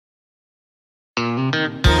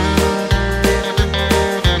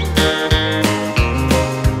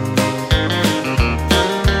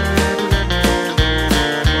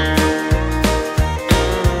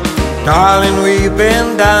Darling, we've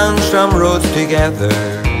been down some roads together,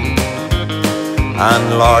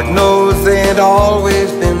 and Lord knows they ain't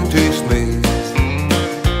always been too smooth.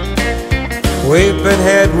 We've been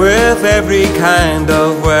hit with every kind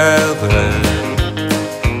of weather.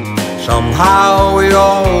 Somehow we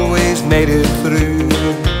always made it through.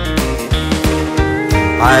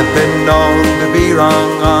 I've been known to be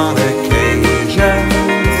wrong on occasions.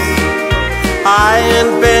 I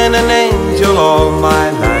ain't been an angel all my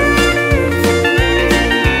life.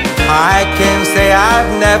 I can say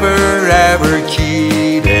I've never ever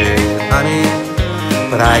cheated, honey,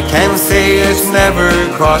 but I can say it's never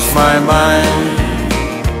crossed my mind.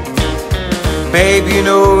 Babe, you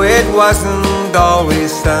know it wasn't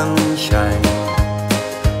always sunshine.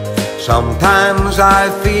 Sometimes I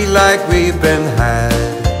feel like we've been had.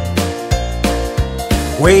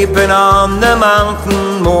 We've been on the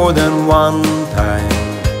mountain more than one time.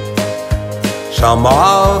 Some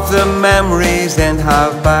of the memories ain't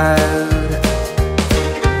half bad.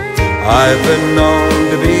 I've been known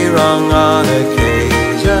to be wrong on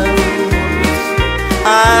occasions.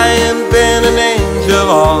 I ain't been an angel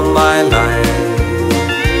all my life.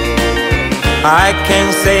 I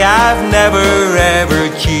can say I've never ever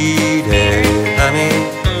cheated, honey,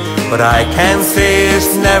 but I can say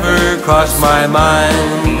it's never crossed my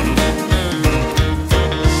mind.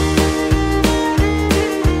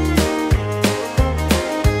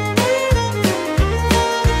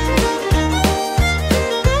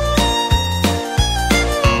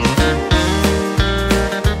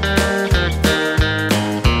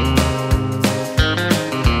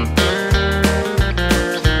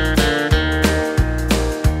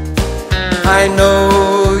 I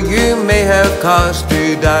know you may have cause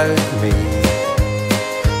to doubt me,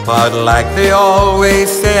 but like they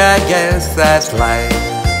always say, I guess that's life.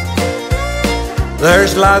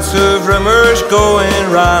 There's lots of rumors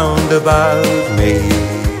going round about me,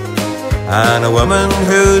 and a woman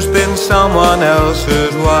who's been someone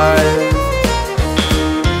else's wife.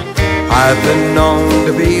 I've been known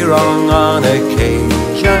to be wrong on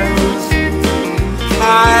occasions.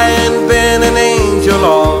 I ain't been an angel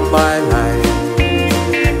all my life.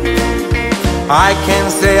 I can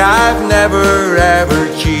say I've never ever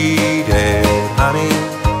cheated, honey,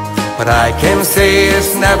 but I can say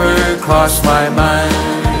it's never crossed my mind.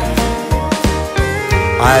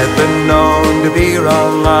 I've been known to be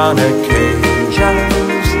wrong on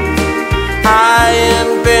occasions. I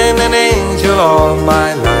ain't been an angel all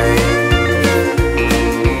my life.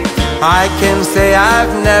 I can say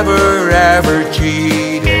I've never ever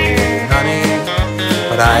cheated, honey,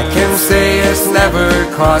 but I can say it's never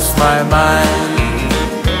crossed my mind.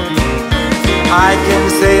 I can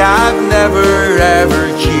say I've never ever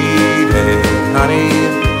cheated, honey,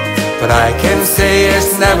 but I can say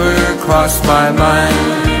it's never crossed my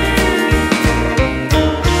mind.